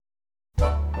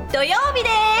土曜日で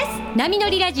す。波乗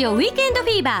りラジオウィークエンドフ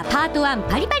ィーバーパート1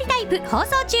パリパリタイプ放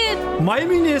送中。まゆ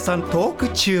み姉さんトーク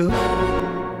中。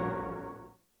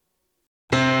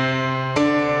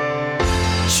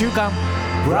週刊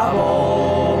ブラ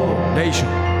ボーレーショ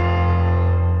ン。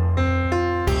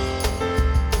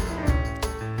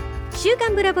週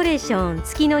刊ブラボレーション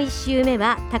月の1週目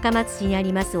は高松市にあ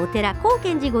りますお寺高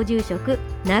見寺ご住職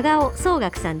長尾宗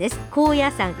学さんです。高野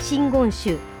山真言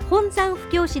宗本山布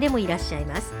教師でもいらっしゃい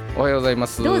ます。おはようございま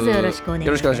す。どうぞよろしくお願いい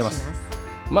たします。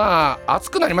まあ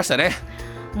暑くなりましたね。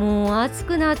もう暑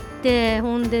くなって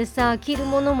ほんでさ着る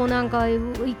ものもなんかい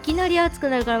きなり暑く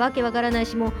なるからわけわからない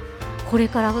し、もうこれ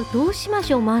からどうしま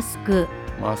しょう。マスク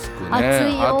ね、暑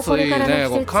いよ。これから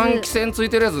の季節、換気扇つい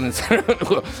てるやつねフ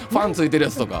ァンついてるや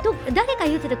つとか誰か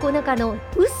言ってて、こうなんか薄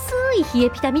い冷え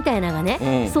ピタみたいなのが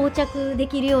ね、装着で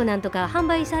きるようなんとか販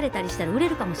売されたりしたら売れ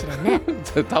るかもしれんね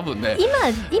多分ね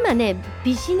今ね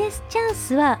ビジネスチャン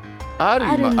スは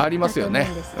ありますよね。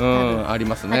あり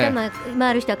ますね。頭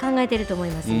回る人は考えてると思い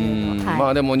ますけれど、ま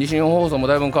あでも西日本放送も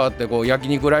だいぶ変わってこう焼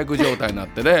肉ライク状態になっ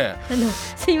てね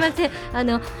すいません、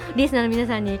リスナーの皆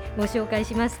さんにご紹介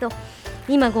しますと、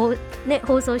今放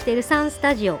送している3ス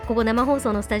タジオ、ここ生放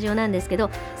送のスタジオなんですけど、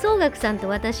宗学さんと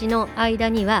私の間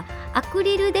にはアク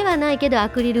リルではないけどア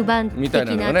クリル板的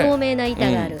な透明な板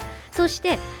がある、そし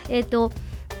て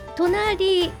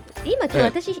隣今ちょ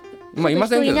っと私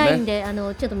人いないんでちょ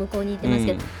っと向こうに行ってます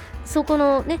けど、そこ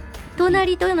のね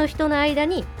隣との人の間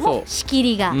にも仕切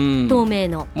りが透明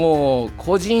の、もう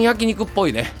個人焼肉っぽ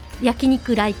いね。焼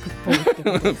肉ライク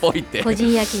っぽいって個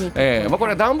人焼肉、まあ、こ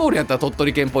れは段ボールやったら鳥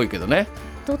取県っぽいけどね。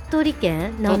鳥取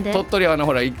県なんで？鳥取は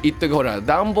ほら一時ほら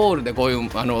段ボールでこういう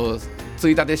つ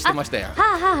いたてしてましたよ。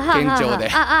県庁で。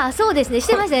そうですね、し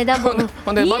てましたね。段ボール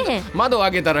ほんで窓を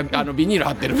開けたらビニール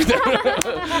貼ってるみたいな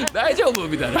大丈夫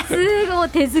みたいな。すごい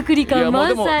手作り感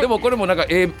満載。でもこれもなんか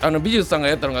美術さんが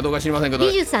やったのかどうか知りませんけど、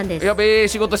美術さんです。やっぱ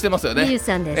仕事してますよね。美術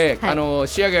さんで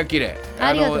す。仕上げが綺麗。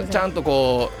ちゃんと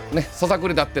こうねささく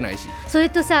れ立ってないし。それ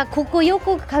とさ、ここ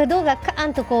横角がカー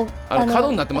ンとこう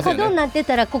角になってますよね。角になって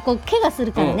たらここ怪我す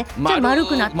るからね。じゃ丸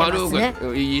くなってますね。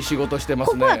いい仕事してま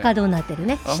すね。ここは角になってる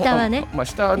ね。下はね。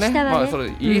下はね。まあそれ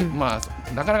いい。ま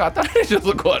あなかなか当たらないでしょ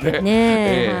そこは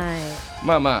ね。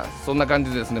まあそんな感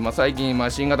じでですね、最近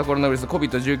新型コロナウイルス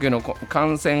COVID-19 の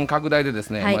感染拡大でで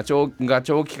すね、長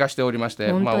期化しておりまして、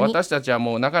私たちは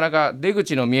もうなかなか出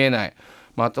口の見えない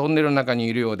トンネルの中に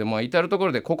いるようで、至るとこ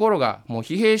ろで心がもう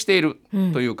疲弊している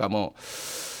というか、も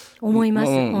う思いま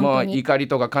す。怒り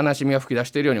とか悲しみが吹き出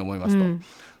しているように思いますと。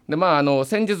で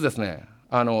先日ですね、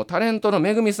タレントの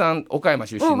めぐみさん、岡山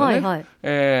出身のね、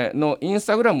のインス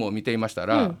タグラムを見ていました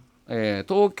ら、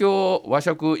東京和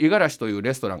食五十嵐という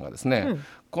レストランがですね、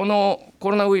このコ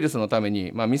ロナウイルスのため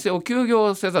に、店を休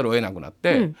業せざるを得なくなっ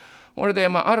て、これで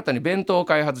新たに弁当を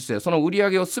開発して、その売り上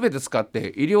げを全て使っ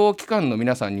て医療機関の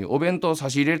皆さんにお弁当を差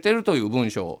し入れているという文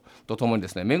章とともにで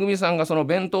すね、めぐみさんがその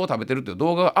弁当を食べてるという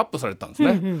動画がアップされたんです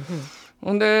ね。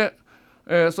ほんで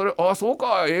それそう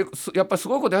か、やっぱりす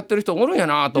ごいことやってる人おるんや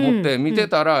なと思って見て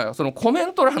たら、そのコメ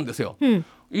ント欄ですよ、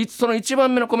その1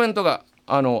番目のコメントが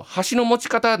箸の持ち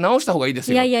方直した方がいいで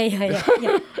すよ。いや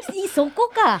そ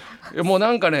こか。もう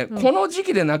なんかね、この時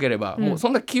期でなければもうそ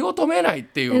んな気を止めないっ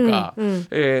ていうか、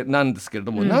なんですけれ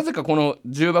ども、なぜかこの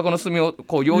重箱の隅を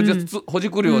こう妖術ほじ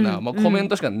くるような、コメン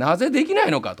トしかなぜできな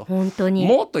いのかと、本当に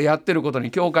もっとやってること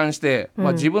に共感して、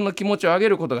自分の気持ちを上げ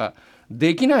ることが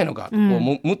できないのかと、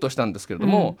ムッとしたんですけれど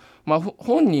も、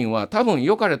本人は多分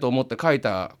良かれと思って書い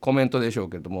たコメントでしょう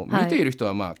けれども、見ている人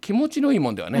は気持ちのいい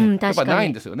もんではね、やっぱない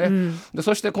んですよね。で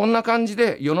そしてこんな感じ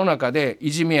で世の中で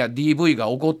いじめや DV が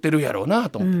起こってるやろうな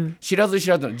と思って、知らず知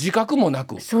らずの自覚もな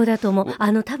く。そうだと思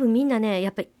う。多分みんなね、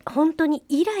やっぱり本当に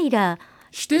イライラ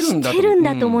してるん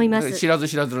だと思います。知らず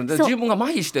知らずで自分が麻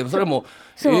痺して、それも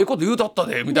こと言うたった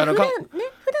でみたいな感じ。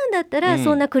普段だったら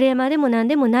そんなクレーマーでも何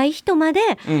でもない人まで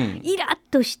イラッ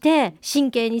として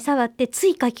神経に触ってつ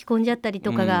い書き込んじゃったり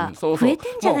とかが増えて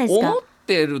んじゃないですか。思っ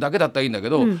てるだけだったらいいんだけ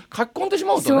ど、書き込んでし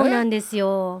まうとね。そうなんです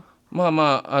よ。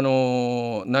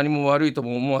何も悪いと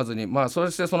も思わずに、そ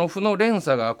してその負の連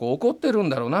鎖がこう起こってるん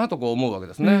だろうなとこう思うわけ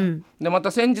ですね。でまた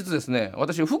先日ですね、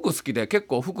私服好きで結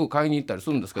構服買いに行ったりす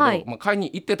るんですけど、買いに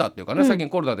行ってたっていうかね、最近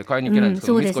コロナで買いに行けないんです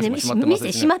けど、三越も閉まってますし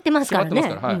ね。閉まってますから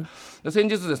ね。で先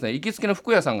日ですね、行きつけの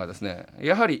服屋さんがですね、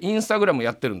やはりインスタグラム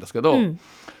やってるんですけど、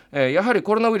やはり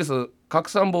コロナウイルス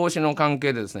拡散防止の関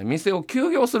係でですね、店を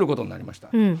休業することになりました。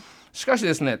しかし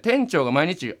ですね、店長が毎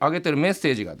日上げてるメッ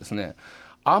セージがですね、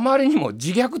あまりにも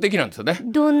自虐的なんですよね。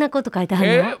どんなこと書いてあ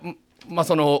るの？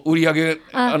その売上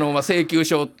請求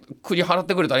書国払っ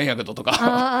てくれたらええんやけどと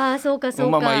かあそうかそ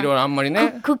うか、いろいろあんまり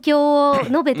ね苦境を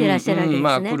述べてらっしゃるわけで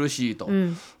すね。苦しいと、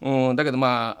だけど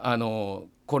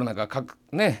コロナが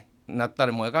ねなった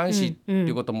らもうあかんしって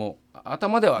いうことも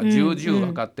頭では重々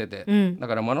分かってて、だ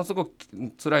からものすごく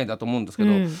辛いんだと思うんですけど、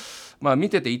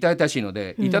見てて痛々しいの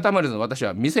で、いたたまれず私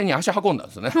は店に足運んだん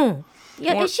ですよね。い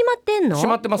や閉まってんの？閉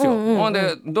まってますよ。ほん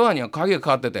でドアには鍵がか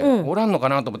かってて、おらんのか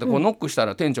なと思ってこうノックした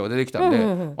ら店長が出てきたんで、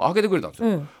開けてくれたんです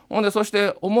よ。ほんでそし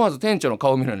て思わず店長の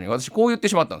顔を見るのに私こう言って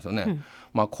しまったんですよね。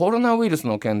コロナウイルス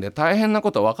の件で大変な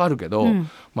ことは分かるけど、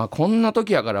こんな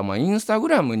時やからインスタグ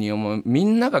ラムにもみ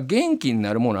んなが元気に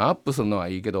なるものをアップするのは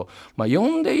いいけど、読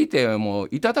んでいてもう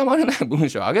いたたまれない文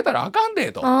章あげたらあかん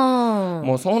でと、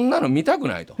もうそんなの見たく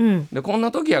ないと、でこん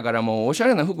な時やからもうおしゃ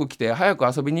れな服着て早く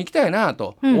遊びに行きたいな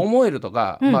と思えると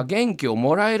か、元気を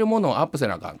もらえるものをアップせ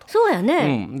なあかんと。そうや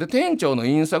ね、で店長の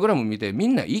インスタグラム見てみ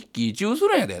んな一喜一憂す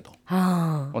るんやでと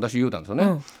私言うたんですよ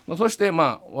ね。そして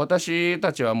私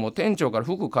たちはもう店長から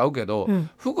服買うけど、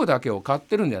服だけを買っ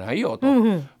てるんじゃないよと、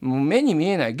もう目に見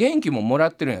えない元気ももら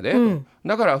ってるんやで、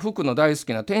だから服の大好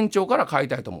きな店長から買い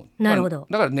たいと思う。なるほど。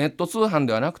だからネット通販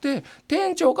ではなくて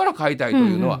店長から買いたいと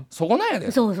いうのはそこなんや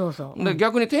で、で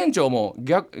逆に店長も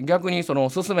逆にその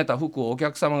勧めた服をお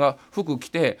客様が服着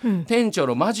て、店長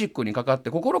のマジックにかかって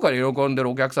心から喜んで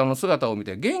るお客さんの姿を見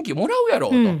て元気もらうやろ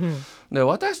うと、で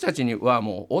私たちには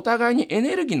もうお互いにエ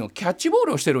ネルギーのキャッチボー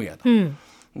ルをしてるんやと、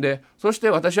でそして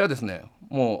私はですね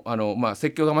もう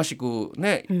説教がましく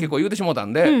ね、結構言うてしもた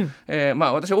んで、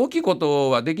私は大きいこと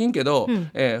はできんけど、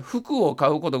服を買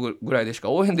うことぐらいでしか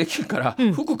応援できんから、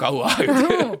服買うわ言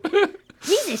うて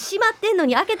店閉まってんの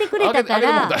に開けてくれたか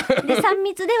らで3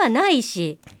密ではない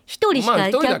し一人し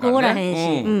か客おら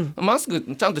へんし、マス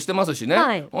クちゃんとしてますし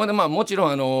ね、ほんでもちろ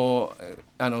ん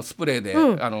スプレーで、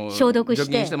消毒して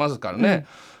除菌してますからね、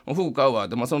服買うわ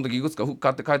で、その時いくつか服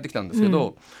買って帰ってきたんですけ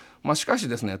ど、しかし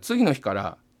ですね次の日か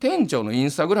ら店長のイ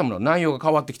ンスタグラムの内容が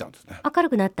変わってきたんですね。明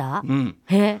るくなった？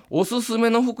おすす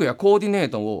めの服やコーディネー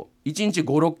トを1日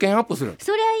 5,6 件アップする。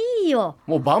そりゃいいよ。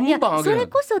もうバンバン上げる。それ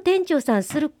こそ店長さん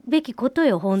するべきこと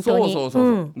よ本当に。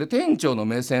で店長の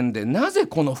目線でなぜ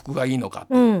この服がいいのかっ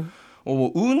て、う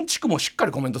んちくもしっか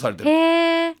りコメントされて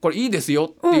る。これいいです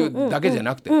よっていうだけじゃ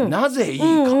なくて、なぜいいか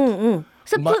と、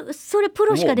それプ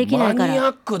ロしかできないからマニア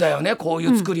ックだよねこうい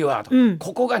う作りは、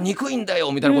ここが憎いんだ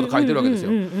よみたいなこと書いてるわけです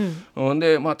よ。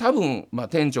で多分、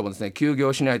店長もですね休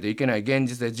業しないといけない現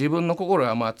実で自分の心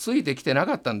はついてきてな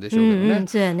かったんでしょうけど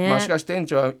ね、しかし店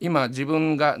長は今自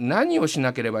分が何をし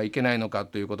なければいけないのか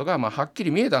ということがはっき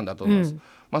り見えたんだと思います。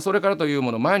それからという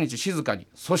もの毎日静かに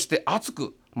そして熱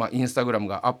くインスタグラム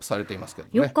がアップされていますけど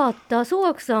ね。よかった。総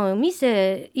学さん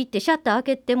店行ってシャッター開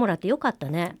けてもらってよかった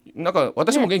ね。なんか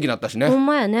私も元気になったしね。ほん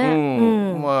まやね。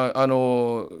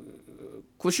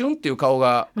クシュンっていう顔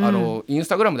が、インス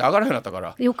タグラムで上がらへんようになったか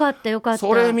らよかったよかった。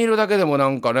それ見るだけでもな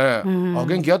んかね、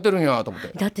元気やってるんやと思って。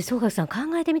だって総学さん考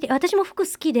えてみて、私も服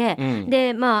好きで、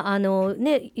で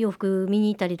洋服見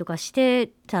に行ったりとかして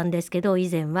たんですけど以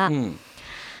前は、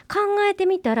考えて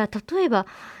みたら例えば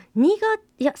3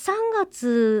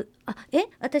月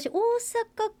私大阪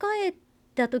帰っ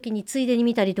た時についでに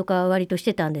見たりとか割とし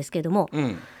てたんですけども、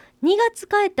2月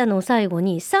帰ったのを最後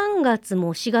に3月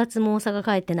も4月も大阪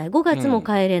帰ってない、5月も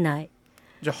帰れない、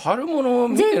じゃあ春物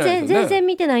見てないですよね。全然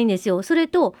見てないんですよ。それ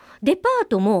とデパー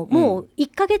トももう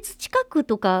1ヶ月近く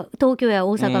とか東京や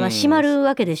大阪は閉まる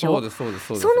わけでしょ。その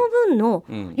分の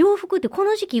洋服ってこ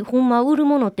の時期ほんま売る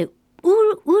ものって売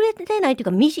れてないという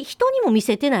か人にも見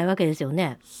せてないわけですよ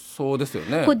ね。そうですよ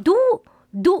ね。これ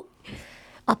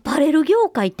アパレル業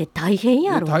界って大変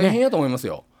やろうね。大変やと思います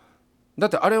よ。だ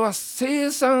ってあれは生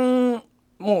産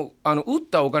も売っ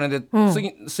たお金で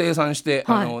次生産して、だ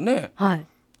か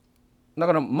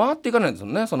ら回っていかないんですよ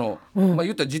ね。言った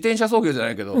ら自転車操業じゃ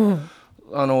ないけど、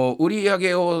売り上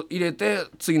げを入れて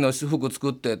次の服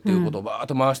作ってっていうことをバーッ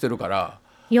と回してるから、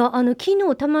いや昨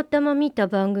日たまたま見た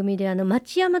番組で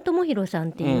町山智博さ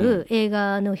んっていう映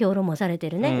画の評論もされて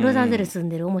るね、ロサンゼルス住ん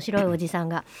でる面白いおじさん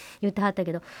が言ってはった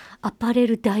けど、アパレ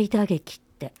ル大打撃っ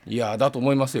て。いやだと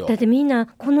思いますよ。だってみんな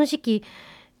この時期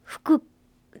服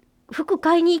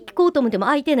買いに行こうと思っても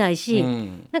空いてないし、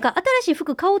なんか新しい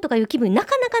服買おうとかいう気分にな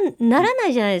かなかならな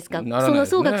いじゃないですか。その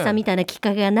総額さんみたいなきっ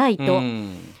かけがないと。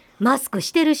マスク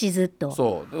してるしずっと。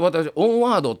そう私オン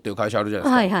ワードっていう会社あるじゃ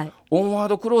ないですか、オンワー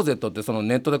ドクローゼットってその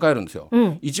ネットで買えるんですよ、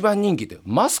一番人気って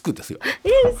マスクですよ。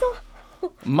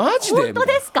嘘マジで本当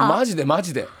ですか？マジ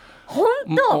で本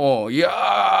当。い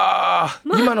や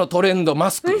今のトレンド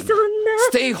マスク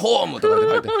ステイホームとかっ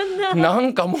て書いてな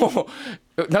んかも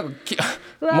うなんか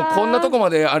もうこんなとこま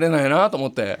であれなんやなと思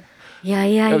って。いや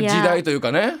いやいや時代という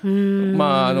かね、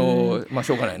まあし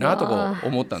ょうがないなとこ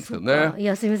思ったんですけどね。い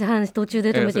やすみません、話途中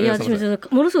で止めて、いやすみません、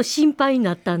ものすごい心配に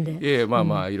なったんで。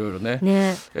まあいろいろね。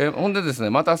ほんでですね、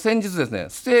また先日ですね、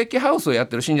ステーキハウスをやっ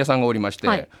てる信者さんがおりまして、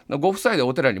はい、ご夫妻で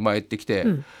お寺に参ってきて、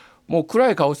もう暗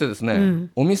い顔してですね、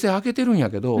お店開けてるんや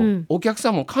けど、お客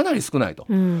さんもかなり少ないと、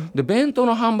で弁当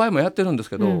の販売もやってるんです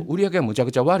けど、売り上げはむちゃ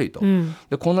くちゃ悪いと、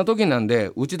でこんな時なん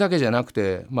でうちだけじゃなく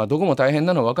て、どこも大変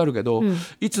なのは分かるけど、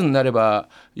いつになれば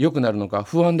良くなるのか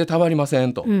不安でたまりませ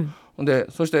んと、で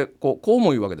そしてこう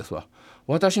も言うわけですわ。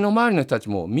私の周りの人たち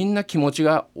もみんな気持ち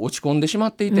が落ち込んでしま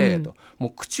っていて、とも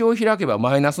う口を開けば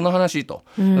マイナスの話と、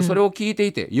それを聞いて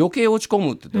いて余計落ち込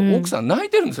むって言って、奥さん泣い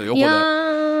てるんですよ横で。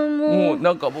もう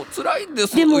なんかもう辛いんで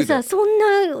す。でもさ、そ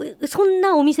ん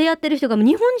なお店やってる人が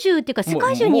日本中っていうか世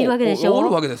界中にいるわけでしょ。お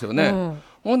るわけですよね。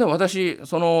ほんで私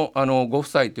ご夫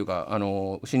妻っていうか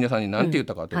信者さんに何て言っ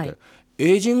たかって言って、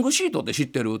エイジングシートって知っ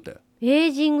てるって。エ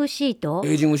イジングシート、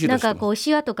なんかこう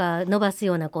シワとか伸ばす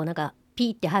ようなこうなんか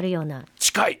ピーって貼るような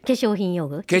近い化粧品用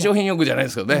具じゃないで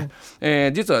すけどね、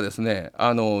実はですね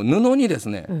布にです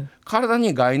ね、体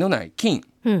に害のない菌、こ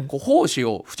う胞子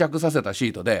を付着させたシ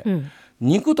ートで、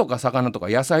肉とか魚とか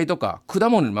野菜とか果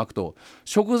物に巻くと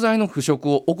食材の腐食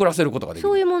を遅らせることができる。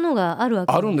そういうものがあるわ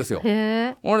けあるんですよ。こ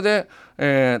れで、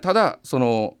ただそ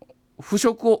の腐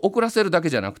食を遅らせるだけ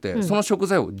じゃなくて、その食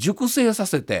材を熟成さ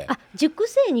せて、熟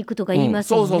成肉とか言いま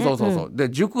すよね。そうで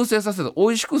熟成させて美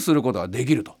味しくすることがで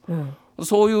きると、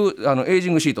そういうエイ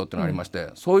ジングシートってのがありまして、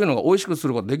そういうのが美味しくす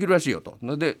ることができるらしいよと。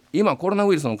で今コロナ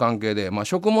ウイルスの関係で、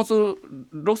食物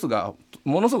ロスが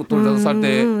ものすごく取り沙汰され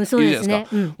ているじゃないで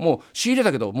すか。もう仕入れ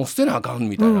たけどもう捨てなあかん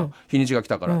みたいな日にちが来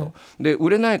たからと、で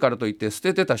売れないからといって捨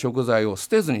ててた食材を捨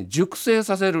てずに熟成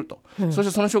させると、そし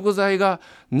てその食材が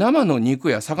生の肉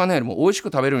や魚よりも美味し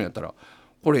く食べるんやったら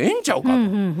これええんちゃうかと、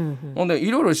ほんでい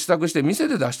ろいろ試作して店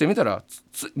で出してみたら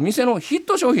店のヒッ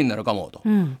ト商品になるかも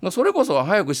と、それこそ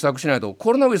早く試作しないと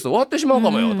コロナウイルス終わってしまうか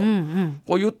もよと、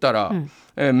こう言ったら、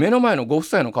目の前のご夫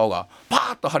妻の顔がパ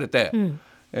ーッと腫れて、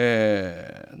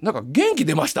なんか元気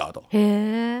出ましたと。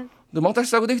でまた試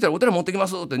作できたらお寺持ってきま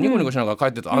すってニコニコしながら帰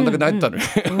ってた、あんだけ泣いてたの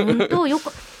に、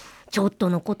ちょっと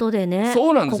のことでね、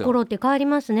そうなんですよ。心って変わり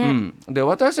ますね。で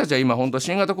私たちは今本当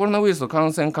新型コロナウイルスの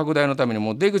感染拡大のために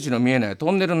もう出口の見えないト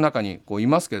ンネルの中にこうい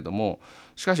ますけれども、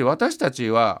しかし私たち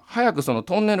は早くその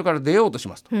トンネルから出ようとし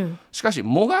ますと、しかし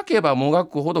もがけばもが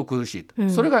くほど苦しいと、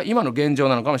それが今の現状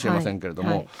なのかもしれませんけれど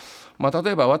も、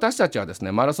例えば私たちはです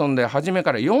ねマラソンで初め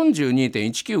から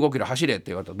 42.195 キロ走れって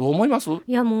言われたらどう思います？い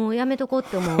やもうやめとこうっ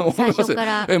て思う最初か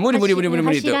ら無理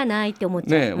走らないって思っ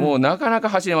ちゃう、もうなかなか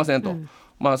走れませんと、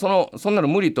そんなの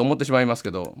無理と思ってしまいます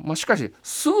けど、しかし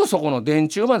すぐそこの電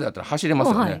柱までだったら走れま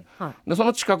すよね、でそ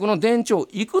の近くの電柱を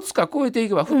いくつか越えてい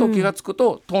けばふと気がつく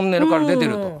と、トンネルから出て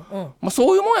ると、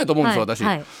そういうもんやと思うんですよ、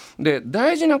私、で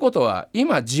大事なことは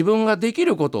今自分ができ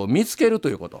ることを見つけると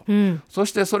いうこと、そ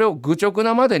してそれを愚直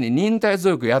なまでに忍耐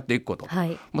強くやっていくこと、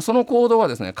その行動は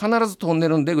ですね必ずトンネ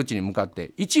ルの出口に向かっ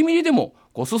て1ミリでも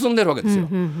こう進んでるわけですよ、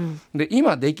で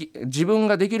今自分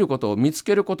ができることを見つ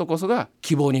けることこそが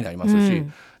希望になりますし、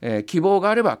希望が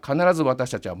あれば必ず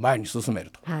私たちは前に進め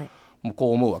ると、もうこ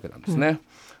う思うわけなんですね、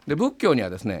で仏教には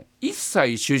ですね一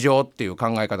切衆生っていう考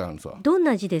え方なんですわ。どん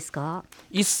な字ですか？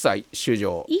一切衆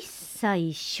生、一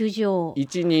切衆生、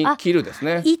一に切るです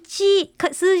ね。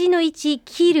数字の1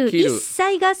切る、一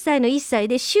切合切の一切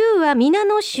で、衆は皆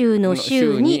の衆の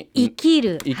衆に生き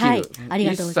る、あり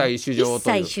がとうございます。一切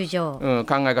衆生という、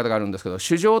考え方があるんですけど、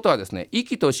衆生とはですね生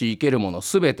きとし生けるもの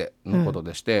すべてのこと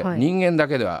でして、人間だ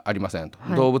けではありませんと、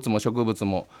動物も植物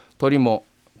も鳥も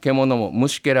獣も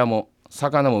虫けらも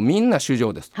魚もみんな衆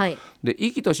生です、で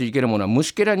生きとし生けるものは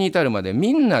虫けらに至るまで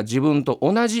みんな自分と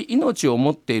同じ命を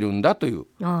持っているんだという考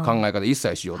え方、一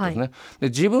切衆生ですね、で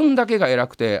自分だけが偉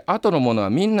くて後のものは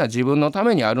みんな自分のた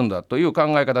めにあるんだという考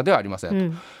え方ではありませ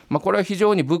んと、これは非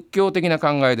常に仏教的な考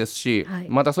えですし、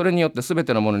またそれによって全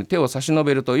てのものに手を差し伸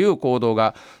べるという行動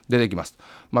が出てきます。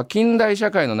近代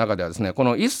社会の中ではですねこ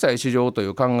の一切衆生とい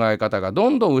う考え方がど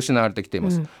んどん失われてきてい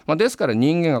ます、ですから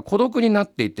人間が孤独になっ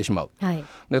ていってしまう、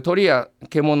で鳥や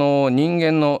獣を人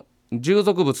間の従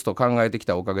属物と考えてき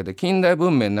たおかげで近代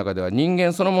文明の中では人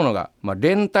間そのものが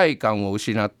連帯感を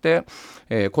失って、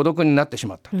孤独になってし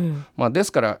まった、で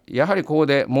すからやはりここ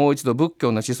でもう一度仏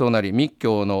教の思想なり密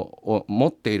教の持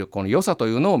っているこの良さと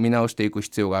いうのを見直していく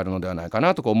必要があるのではないか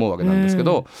なと思うわけなんですけ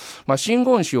ど、真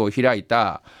言宗を開い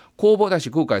た弘法大師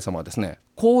空海様はですね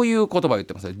こういう言葉を言っ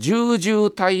てますね。重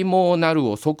々体毛なる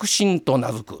を促進と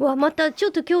名付く。またちょ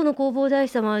っと今日の弘法大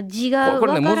師様字がこ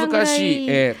れねわからんぐらい難しい、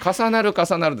重なる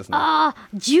重なるですね。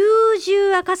重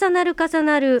々は重なる重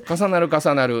なる重なる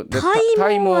重なるで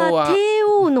体毛は帝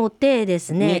王の帝で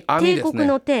すね。帝国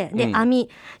の帝で網、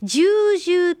重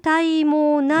々体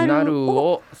毛なる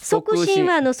を促進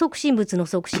は促進物の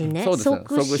促進ね。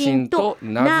促進と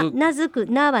名付く、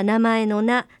名は名前の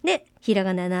名でひら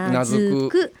がな名付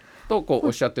くとこうお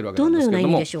っしゃってるわけなんですけども、どのよ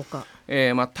うな意味でしょうか。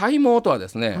体毛とはで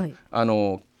すね、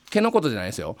毛のことじゃない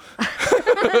ですよ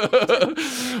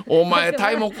お前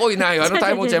体毛濃いなよ、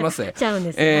体毛ちゃいますね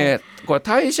これ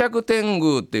帝釈天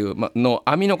宮っていうの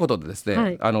網のことでです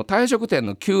ね、帝釈天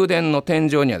の宮殿の天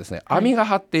井にはですね網が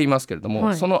張っていますけれど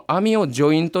も、その網をジ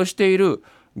ョインとしている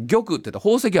玉っていった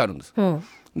宝石があるんです、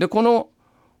でこ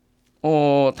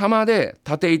の玉で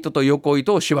縦糸と横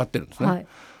糸を縛ってるんですね、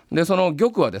でその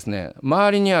玉はですね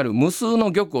周りにある無数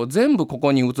の玉を全部こ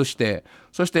こに移して、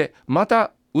そしてま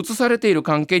た移されている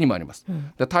関係にもあります、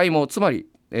で体毛つまり、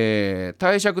帝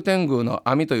釈天宮の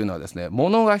網というのはですね、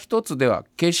物が一つでは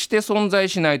決して存在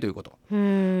しないということ、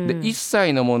で一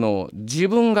切のものを自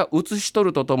分が移し取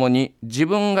るとともに自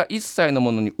分が一切の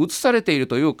ものに移されている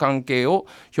という関係を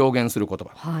表現する言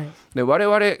葉、で我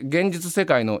々現実世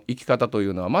界の生き方とい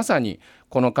うのはまさに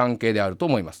この関係であると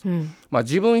思います、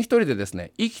自分一人でです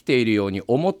ね生きているように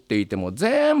思っていても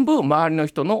全部周りの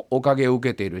人のおかげを受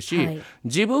けているし、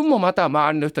自分もまた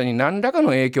周りの人に何らかの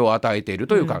影響を与えている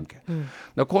という関係、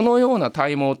このような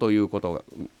体毛というこ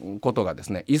とがで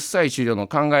すね一切宗教の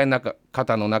考え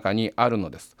方の中にあるの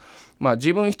です。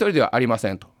自分一人ではありま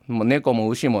せんと。もう猫も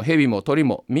牛も蛇も鳥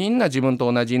もみんな自分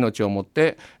と同じ命を持っ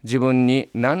て自分に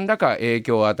何らか影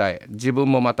響を与え、自分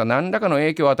もまた何らかの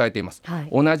影響を与えています、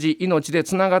同じ命で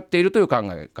つながっているという考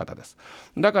え方です。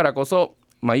だからこそ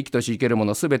生きとし生けるも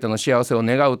の全ての幸せを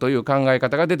願うという考え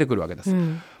方が出てくるわけです、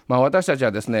私たち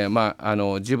はですね、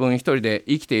自分一人で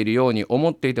生きているように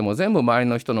思っていても全部周り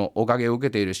の人のおかげを受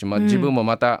けているし、自分も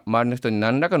また周りの人に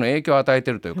何らかの影響を与えて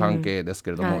いるという関係です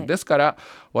けれども、ですから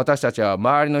私たちは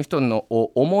周りの人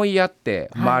を思いやっ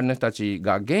て周りの人たち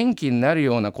が元気になる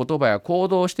ような言葉や行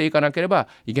動をしていかなければ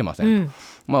いけません、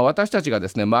私たちがで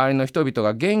すね周りの人々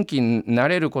が元気にな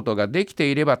れることができ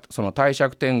ていれば、その帝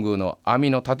釈天宮の網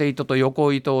の縦糸と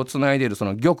横糸をつないでいるそ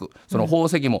の玉、その宝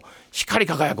石も光り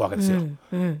輝くわけですよ、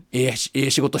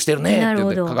仕事してるねって言っ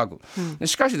て輝く、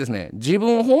しかしですね自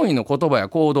分本位の言葉や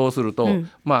行動をすると、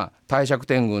帝釈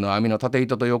天宮の網の縦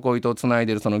糸と横糸をつない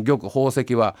でいるその玉宝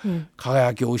石は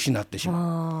輝きを失ってし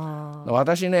まう、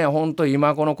私ね本当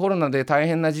今このコロナで大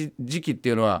変な時期って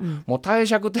いうのは、もう帝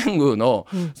釈天宮の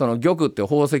その玉って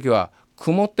宝石は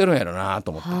曇ってるんやろな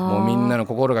と思って、もうみんなの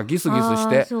心がギスギスし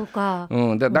て、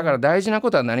だから大事な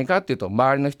ことは何かっていうと、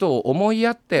周りの人を思い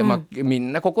やって、み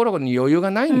んな心に余裕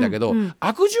がないんだけど、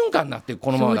悪循環になっていく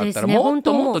このままだったら、もっ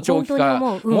ともっと長期化、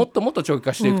もっともっと長期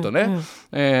化していくとね、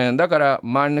だから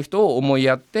周りの人を思い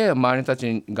やって周りの人た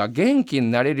ちが元気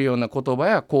になれるような言葉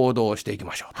や行動をしていき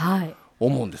ましょうと、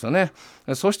思うんですよね。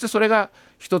そしてそれが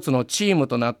一つのチーム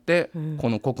となって、こ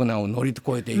の国難を乗り越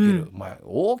えていける、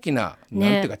大きな、なん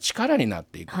ていうか力になっ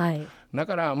ていく、だ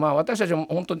から私たちも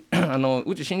本当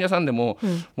うち信者さんでも、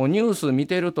もうニュース見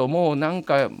てるともうなん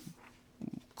か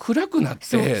暗くなっ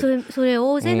て、それ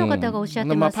大勢の方がおっしゃっ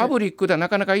てます、パブリックではな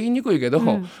かなか言いにくいけど、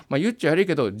言っちゃ悪い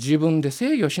けど自分で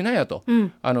制御しなやと、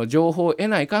情報を得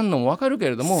ないかんのも分かるけ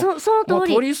れども、もう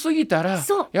取りすぎたら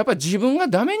やっぱり自分が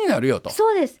ダメになるよと。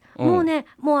そうです、もうね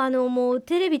もう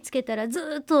テレビつけたら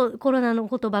ずっとコロナの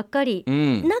ことばっかり、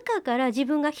中から自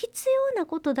分が必要な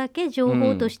ことだけ情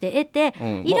報として得て、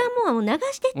いらんもんはもう流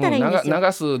していったらいいんですよ、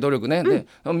流す努力ね、で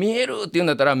見えるって言うん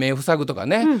だったら目塞ぐとか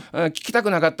ね、聞きた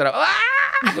くなかったらわ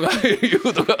ーとか言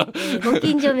うとかご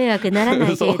近所迷惑ならな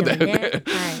い程度にね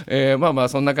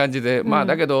そんな感じで、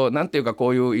だけどなんていうかこ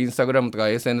ういうインスタグラムとか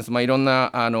SNS、いろん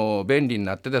な便利に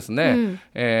なってですね、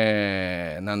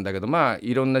なんだけど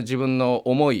いろんな自分の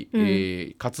思い、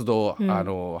活動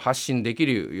を、発信でき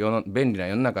る便利な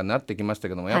世の中になってきました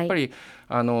けども、やっぱり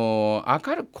明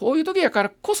るくこういう時やか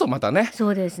らこそまたね、そ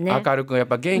うですね、明るくやっ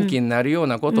ぱ元気になるよう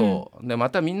なことを、で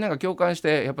またみんなが共感し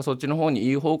てやっぱそっちの方に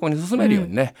いい方向に進めるよう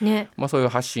にね、そうい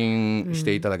う発信し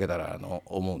ていただけたら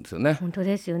思うんですよね。本当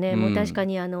ですよね、もう確か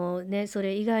にそ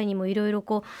れ以外にもいろいろ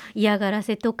嫌がら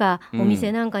せとか、お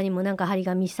店なんかにもなんか張り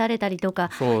紙されたりとか、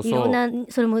いろんな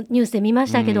それもニュースで見ま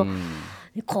したけど、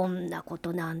こんなこ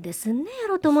となんですねや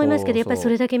ろと思いますけど、やっぱりそ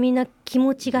れだけみんな気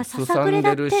持ちがささくれ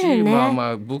だってる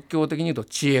ね。仏教的に言うと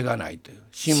知恵がないという、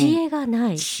知恵が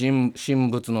ない、神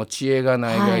仏の知恵が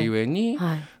ないがゆえに、だ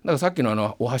からさっき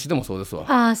のお箸でもそうですわ、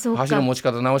箸の持ち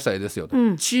方直したいですよと、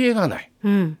知恵がない、い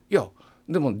や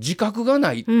でも自覚が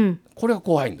ない、これが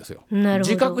怖いんですよ。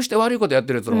自覚して悪いことやっ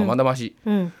てるやつの方がまだまし、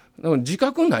でも自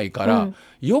覚ないから、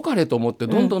良かれと思って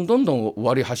どんどん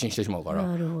悪い発信してしまうから、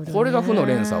これが負の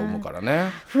連鎖を生むからね。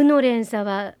負の連鎖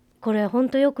はこれは本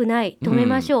当良くない。止め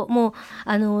ましょう。も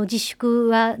う自粛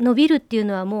は伸びるっていう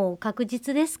のはもう確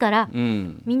実ですから、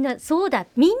みんなそう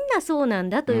なん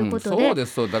だということで、そうで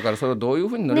す。そうだからそれをどういう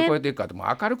ふうに乗り越えていくかって、もう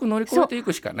明るく乗り越えてい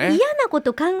くしかね。嫌なこ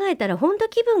と考えたら本当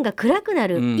気分が暗くな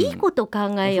る、いいこと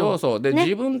考えよう。そうで、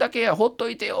自分だけやほっと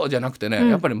いてよじゃなくてね、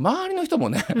やっぱり周りの人も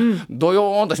ね、ド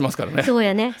ヨーンとしますからね。そう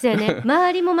やね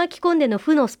周りも巻き込んでの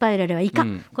負のスパイラルはいか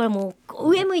ん、これもう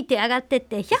上向いて上がってっ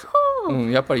てヒャッホー、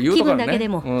やっぱり言うとからね、気分だけで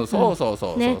も、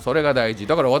それが大事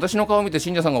だから。私の顔見て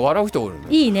信者さんが笑う人おる、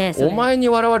いいね。お前に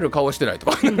笑われる顔してない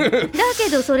とか、だけ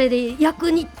どそれで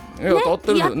役に立っ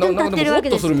てる、なんかでもホッ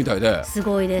とするみたいで、す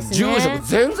ごいですね。住職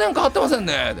全然変わってません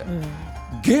ねで、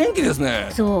元気ですね。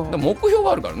そう目標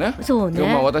があるからね。そうね。で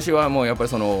も私はもうやっぱり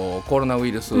そのコロナウ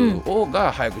イルス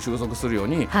が早く収束するよう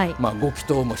に、ご祈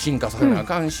祷も進化させなあ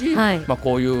かんし、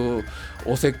こういう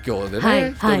お説教で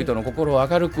ね、人々の心を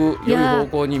明るく良い方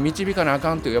向に導かなあ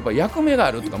かんというやっぱり役目が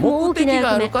あるとか目的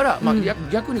があるから、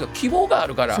逆に希望があ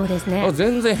るから、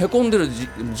全然へこんでる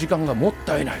時間がもっ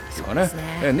たいないっていうかね。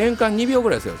年間2秒ぐ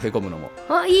らいですよ、へこむのも。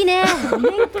いいね。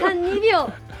年間2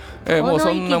秒もう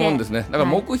そんなもんですね。だから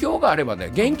目標があればね、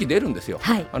元気出るんですよ。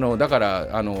だから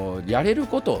やれる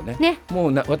ことをね、も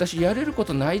う私やれるこ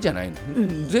とないじゃないの、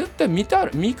絶対見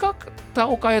方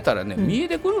を変えたらね、見え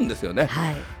てくるんですよね。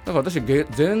だから私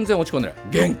全然落ち込んでない。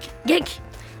元気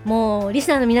もうリス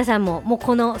ナーの皆さんももう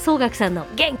この総学さんの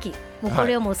元気、もうこ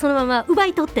れをもうそのまま奪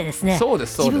い取ってですね、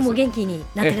自分も元気に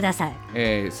なってください。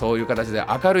そういう形で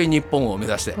明るい日本を目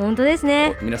指して、本当です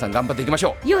ね、皆さん頑張っていきまし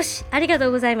ょう。よし、ありがと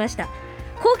うございました。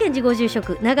高見寺ご住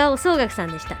職長尾総学さ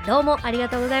んでした。どうもありが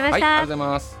とうございました。ありがとうござ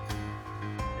います。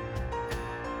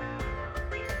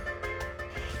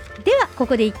ではこ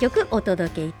こで1曲お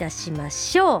届けいたしま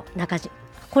しょう。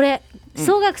これ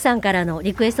総学さんからの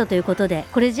リクエストということで、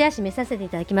これじゃあ締めさせてい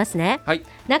ただきますね。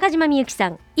中島みゆきさ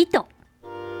ん、糸。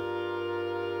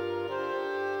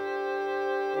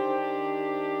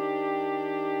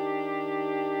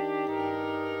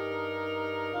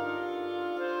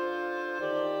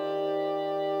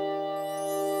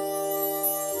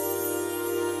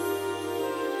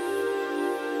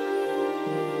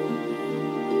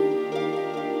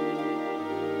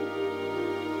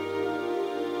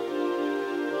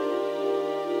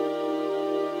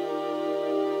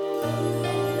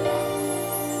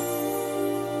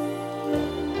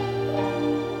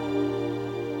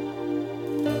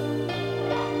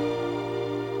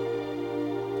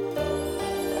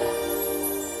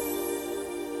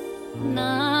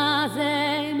な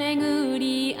ぜ巡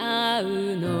り合う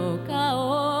のか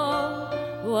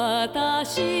を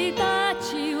私た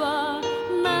ちは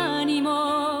何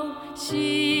も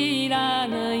知ら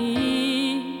な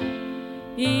い。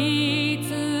い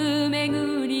つ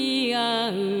巡り合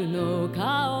うの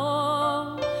か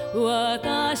を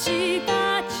私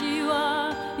たち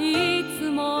はいつ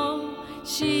も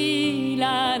知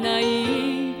らな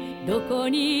い。どこ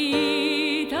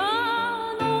にいた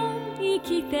の、生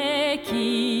きて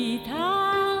きた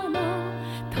の、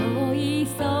遠い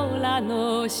空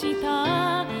の下、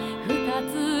二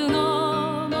つ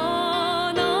の物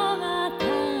語、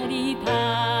縦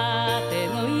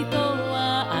の糸は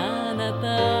あなた、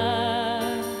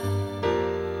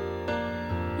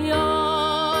横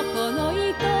の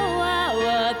糸は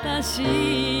私、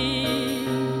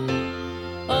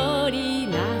織り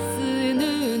なす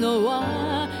布は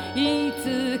いつ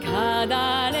か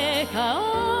誰かを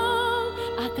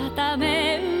温め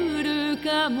うる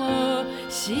かも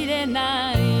しれ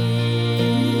ない。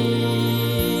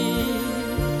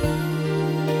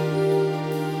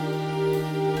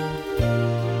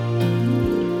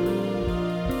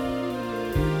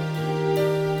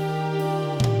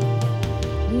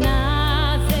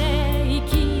なぜ生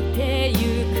きて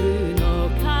ゆくの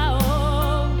かを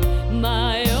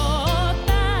迷っ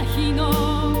た日の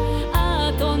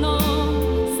後の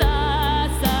さ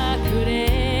さく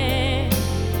れ、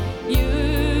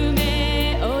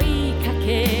夢追いかけ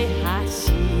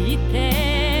走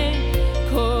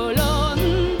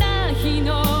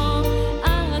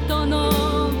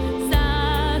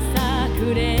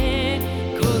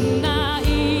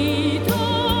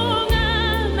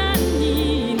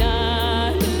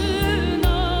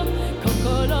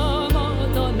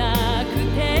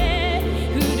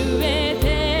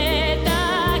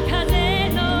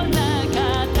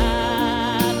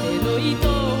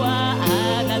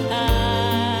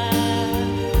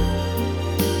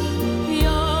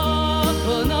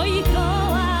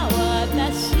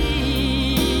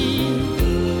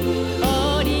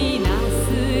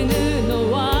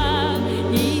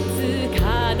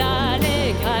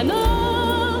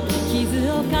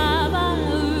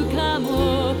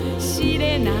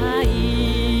ない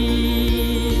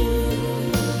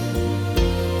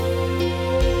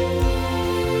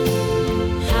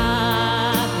果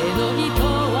ての人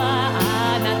は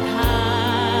あなた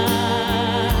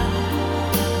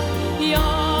横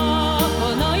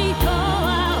の糸は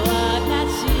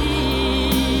私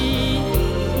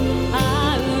会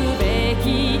うべき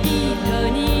人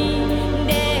に出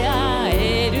会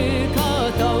えるこ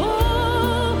とを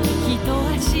人は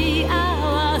幸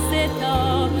せと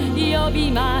呼び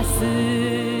ます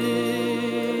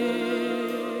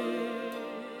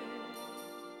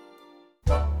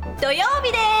土曜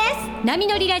日です。波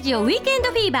乗りラジオウィークエンド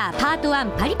フィーバーパート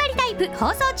1パリパリタイプ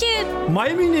放送中。ま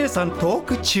ゆみ姉さんトー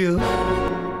ク中。